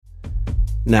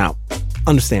Now,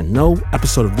 understand, no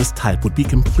episode of this type would be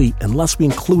complete unless we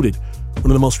included one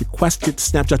of the most requested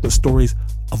Snap Judgment stories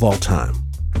of all time.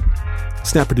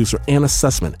 Snap producer Anna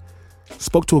Sussman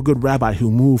spoke to a good rabbi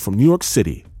who moved from New York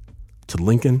City to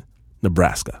Lincoln,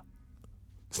 Nebraska.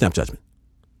 Snap Judgment.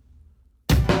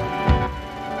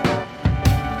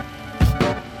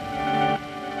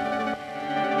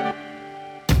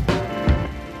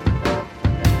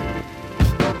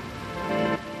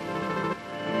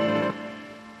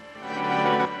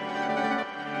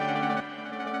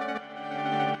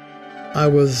 I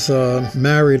was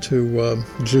married to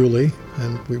Julie,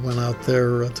 and we went out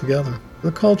there together.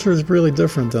 The culture is really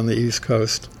different than the East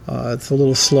Coast. It's a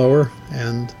little slower,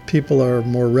 and people are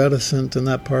more reticent in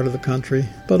that part of the country.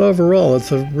 But overall,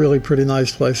 it's a really pretty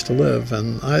nice place to live,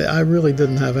 and I really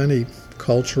didn't have any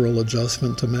cultural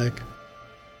adjustment to make.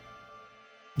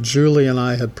 Julie and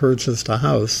I had purchased a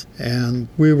house, and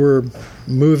we were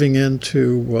moving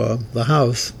into the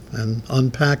house and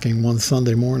unpacking one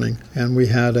Sunday morning, and we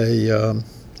had a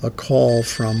call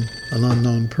from an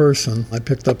unknown person. I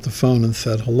picked up the phone and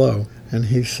said hello, and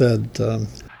he said, "You'll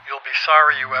be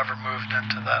sorry you ever moved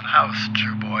into that house,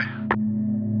 Jew boy."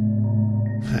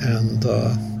 And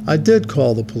I did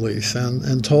call the police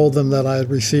and told them that I had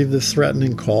received this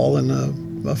threatening call, and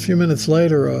a few minutes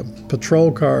later, a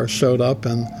patrol car showed up,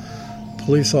 and a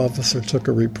police officer took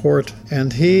a report,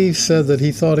 and he said that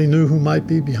he thought he knew who might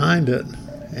be behind it,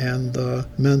 and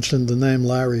mentioned the name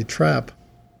Larry Trapp.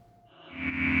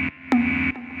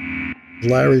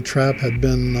 Larry Trapp had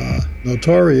been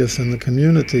notorious in the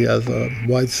community as a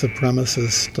white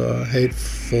supremacist,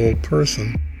 hateful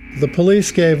person. The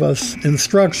police gave us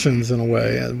instructions in a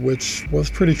way, which was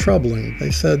pretty troubling. They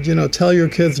said, tell your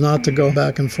kids not to go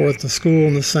back and forth to school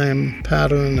in the same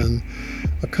pattern. And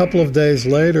a couple of days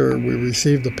later, we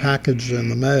received a package in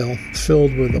the mail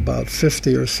filled with about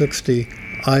 50 or 60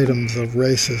 items of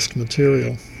racist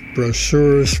material,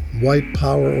 brochures, white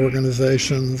power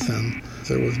organizations, and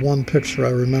there was one picture I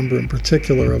remember in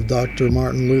particular of Dr.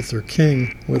 Martin Luther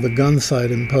King with a gun sight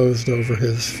imposed over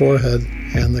his forehead,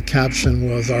 and the caption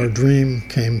was, "Our dream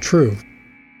came true."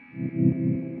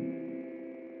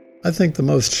 I think the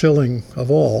most chilling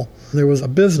of all, there was a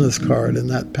business card in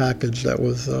that package that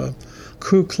was a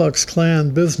Ku Klux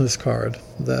Klan business card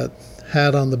that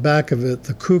had on the back of it,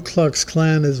 "The Ku Klux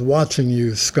Klan is watching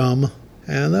you, scum."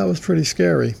 And that was pretty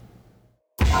scary.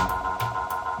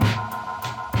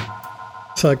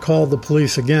 So I called the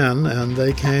police again, and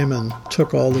they came and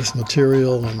took all this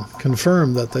material and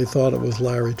confirmed that they thought it was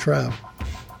Larry Trapp.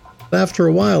 After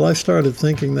a while, I started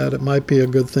thinking that it might be a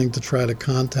good thing to try to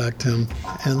contact him.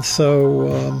 And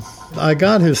so I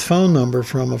got his phone number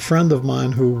from a friend of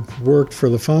mine who worked for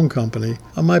the phone company.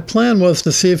 My plan was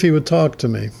to see if he would talk to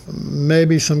me.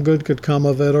 Maybe some good could come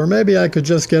of it, or maybe I could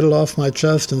just get it off my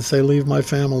chest and say, leave my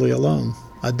family alone.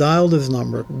 I dialed his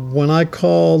number. When I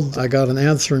called, I got an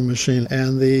answering machine,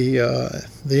 and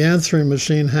the answering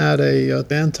machine had a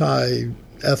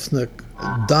anti-ethnic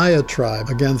diatribe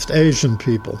against Asian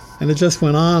people. And it just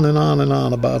went on and on and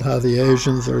on about how the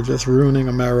Asians are just ruining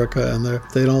America, and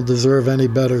they don't deserve any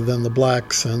better than the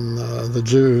blacks and the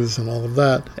Jews and all of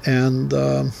that. And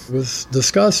it was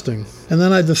disgusting. And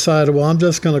then I decided, well, I'm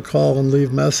just going to call and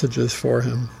leave messages for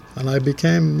him. And I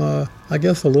became, I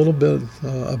guess, a little bit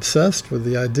obsessed with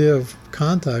the idea of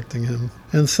contacting him.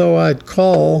 And so I'd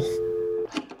call,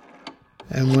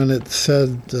 and when it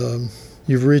said,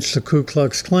 you've reached the Ku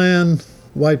Klux Klan,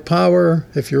 white power,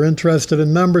 if you're interested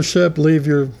in membership, leave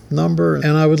your number.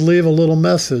 And I would leave a little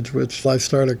message, which I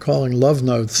started calling love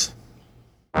notes.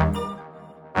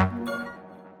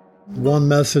 One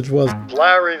message was,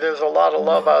 "Larry, there's a lot of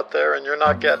love out there and you're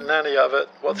not getting any of it.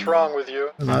 What's wrong with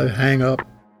you?" And I hang up.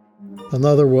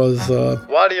 Another was,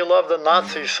 "Why do you love the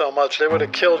Nazis so much? They would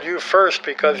have killed you first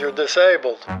because you're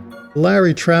disabled."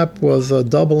 Larry Trapp was a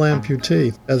double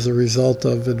amputee as a result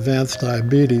of advanced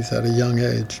diabetes at a young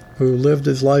age, who lived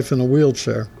his life in a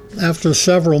wheelchair. After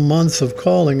several months of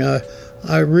calling,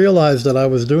 I realized that I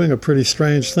was doing a pretty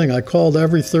strange thing. I called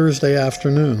every Thursday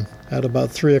afternoon at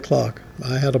about 3 o'clock.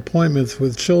 I had appointments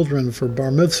with children for bar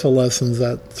mitzvah lessons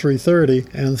at 3:30,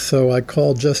 and so I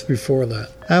called just before that.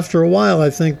 After a while, I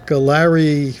think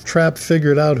Larry Trapp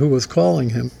figured out who was calling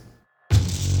him.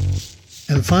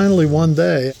 And finally, one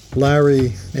day,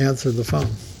 Larry answered the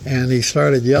phone. And he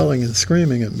started yelling and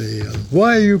screaming at me.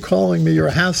 "Why are you calling me? You're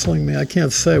hassling me." I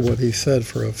can't say what he said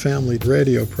for a family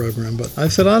radio program, but I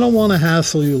said, "I don't want to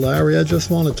hassle you, Larry. I just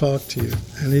want to talk to you."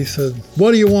 And he said,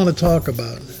 "What do you want to talk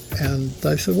about?" And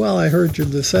I said, "Well, I heard you're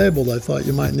disabled. I thought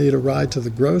you might need a ride to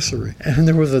the grocery." And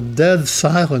there was a dead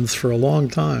silence for a long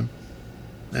time.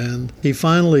 And he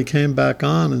finally came back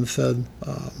on and said,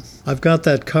 I've got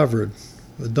that covered.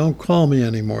 But don't call me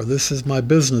anymore. This is my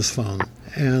business phone.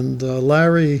 And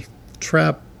Larry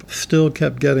Trapp still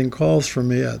kept getting calls from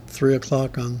me at 3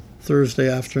 o'clock on Thursday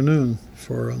afternoon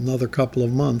for another couple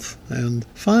of months. And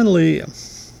finally,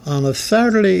 on a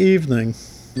Saturday evening,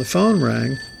 the phone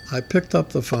rang. I picked up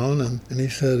the phone, and he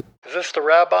said, "Is this the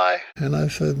rabbi?" And I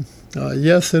said,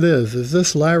 "Yes, it is. Is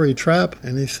this Larry Trapp?"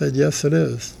 And he said, "Yes, it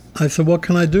is." I said, "What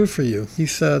can I do for you?" He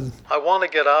said, "I want to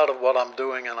get out of what I'm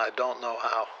doing, and I don't know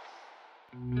how."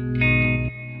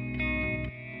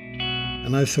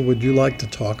 And I said, "Would you like to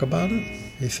talk about it?"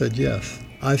 He said, "Yes."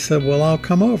 I said, "Well, I'll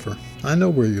come over. I know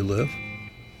where you live."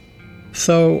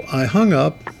 So I hung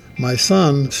up. My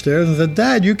son upstairs and said,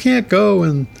 "Dad, you can't go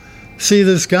and see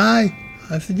this guy?"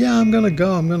 I said, "Yeah, I'm going to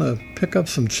go. I'm going to pick up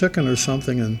some chicken or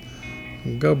something and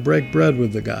go break bread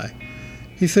with the guy."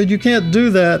 He said, "You can't do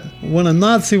that. When a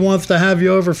Nazi wants to have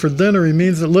you over for dinner, he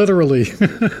means it literally."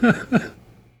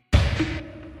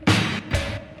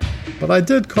 But I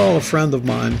did call a friend of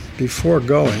mine before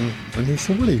going, and he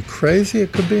said, "What are you, crazy?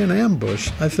 It could be an ambush."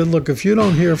 I said, "Look, if you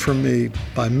don't hear from me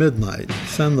by midnight,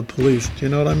 send the police." Do you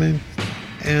know what I mean?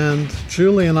 And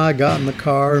Julie and I got in the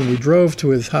car, and we drove to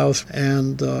his house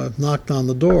and knocked on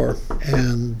the door.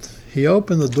 And he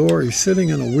opened the door. He's sitting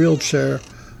in a wheelchair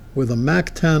with a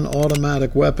MAC-10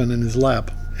 automatic weapon in his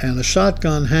lap and a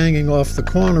shotgun hanging off the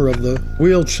corner of the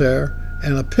wheelchair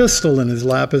and a pistol in his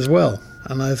lap as well.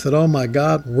 And I said, "Oh my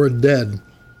God, we're dead."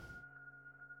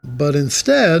 But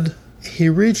instead, he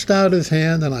reached out his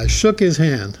hand and I shook his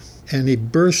hand and he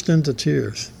burst into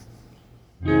tears.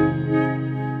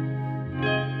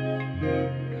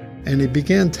 And he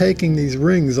began taking these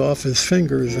rings off his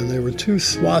fingers, and they were 2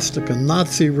 swastika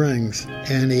Nazi rings.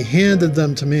 And he handed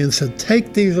them to me and said,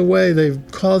 "Take these away. They've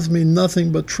caused me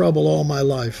nothing but trouble all my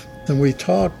life." And we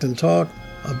talked and talked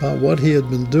about what he had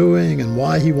been doing and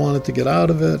why he wanted to get out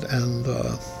of it, and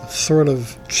the sort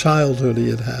of childhood he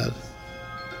had had,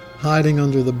 hiding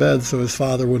under the bed so his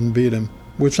father wouldn't beat him,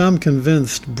 which I'm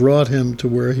convinced brought him to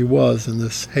where he was in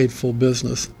this hateful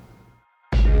business.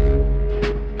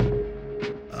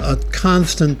 A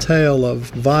constant tale of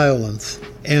violence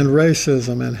and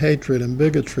racism and hatred and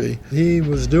bigotry. He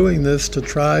was doing this to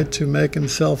try to make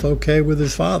himself okay with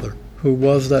his father, who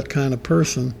was that kind of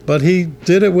person. But he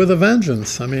did it with a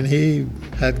vengeance. I mean, he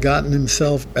had gotten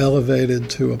himself elevated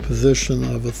to a position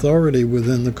of authority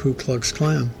within the Ku Klux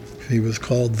Klan. He was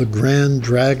called the Grand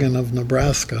Dragon of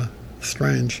Nebraska.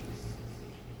 Strange.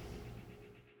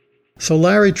 So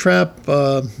Larry Trapp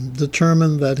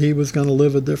determined that he was going to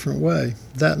live a different way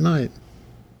that night.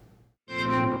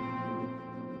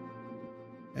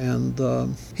 And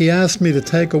he asked me to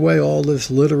take away all this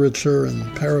literature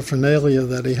and paraphernalia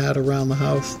that he had around the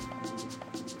house.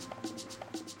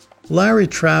 Larry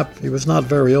Trapp, he was not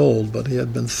very old, but he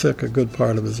had been sick a good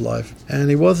part of his life. And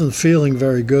he wasn't feeling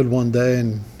very good one day,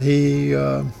 and he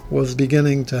was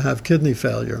beginning to have kidney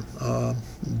failure.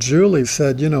 Julie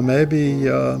said, maybe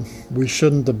we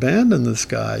shouldn't abandon this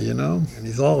guy, and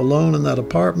he's all alone in that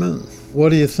apartment. What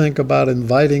do you think about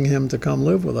inviting him to come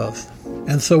live with us?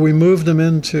 And so we moved him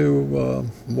into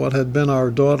what had been our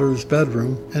daughter's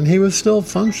bedroom, and he was still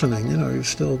functioning, he was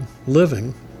still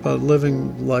living, but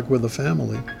living like with a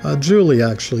family. Julie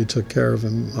actually took care of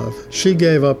him. She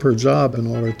gave up her job in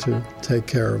order to take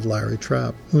care of Larry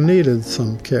Trapp, who needed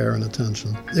some care and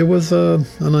attention. It was an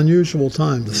unusual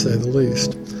time, to say the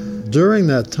least. During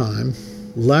that time,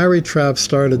 Larry Trapp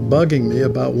started bugging me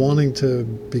about wanting to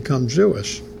become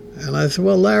Jewish. And I said,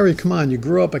 "Well, Larry, come on, you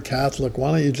grew up a Catholic.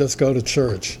 Why don't you just go to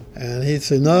church?" And he'd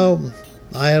say, "No,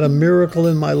 I had a miracle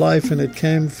in my life, and it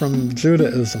came from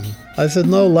Judaism." I said,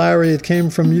 "No, Larry, it came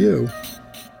from you."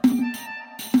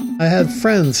 I had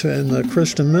friends in the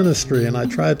Christian ministry, and I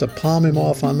tried to palm him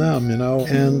off on them,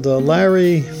 And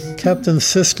Larry kept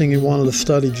insisting he wanted to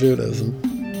study Judaism.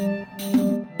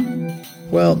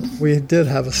 Well, we did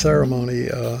have a ceremony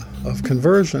of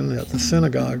conversion at the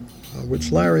synagogue,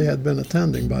 which Larry had been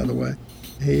attending, by the way.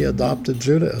 He adopted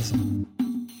Judaism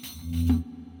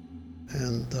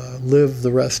and lived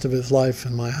the rest of his life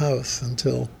in my house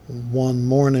until one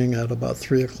morning at about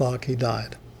 3 o'clock he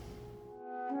died.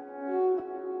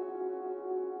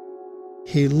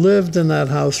 He lived in that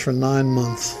house for 9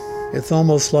 months. It's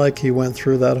almost like he went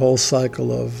through that whole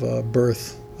cycle of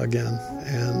birth again,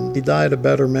 and he died a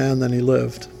better man than he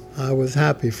lived. I was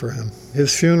happy for him.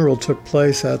 His funeral took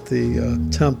place at the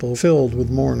temple, filled with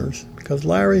mourners, because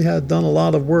Larry had done a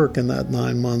lot of work in that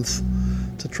 9 months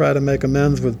to try to make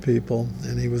amends with people,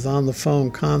 and he was on the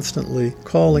phone constantly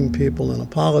calling people and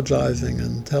apologizing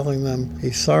and telling them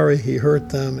he's sorry he hurt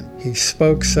them. He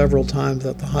spoke several times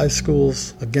at the high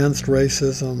schools against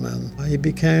racism, and he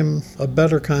became a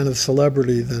better kind of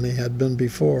celebrity than he had been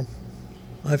before.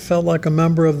 I felt like a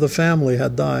member of the family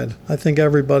had died. I think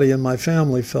everybody in my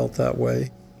family felt that way.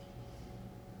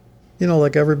 You know,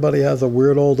 like everybody has a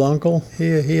weird old uncle.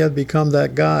 He had become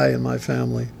that guy in my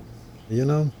family, you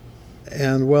know,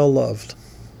 and well loved.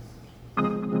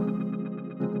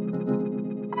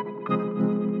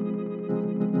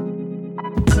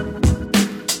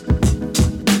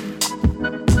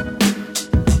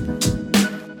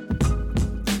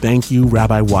 Thank you,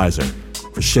 Rabbi Weiser,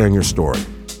 for sharing your story.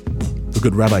 The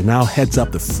good rabbi now heads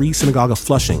up the Free Synagogue of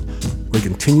Flushing, where he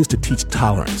continues to teach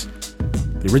tolerance.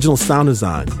 The original sound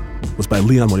design was by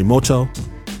Leon Morimoto,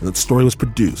 and the story was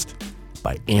produced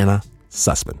by Anna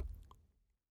Sussman.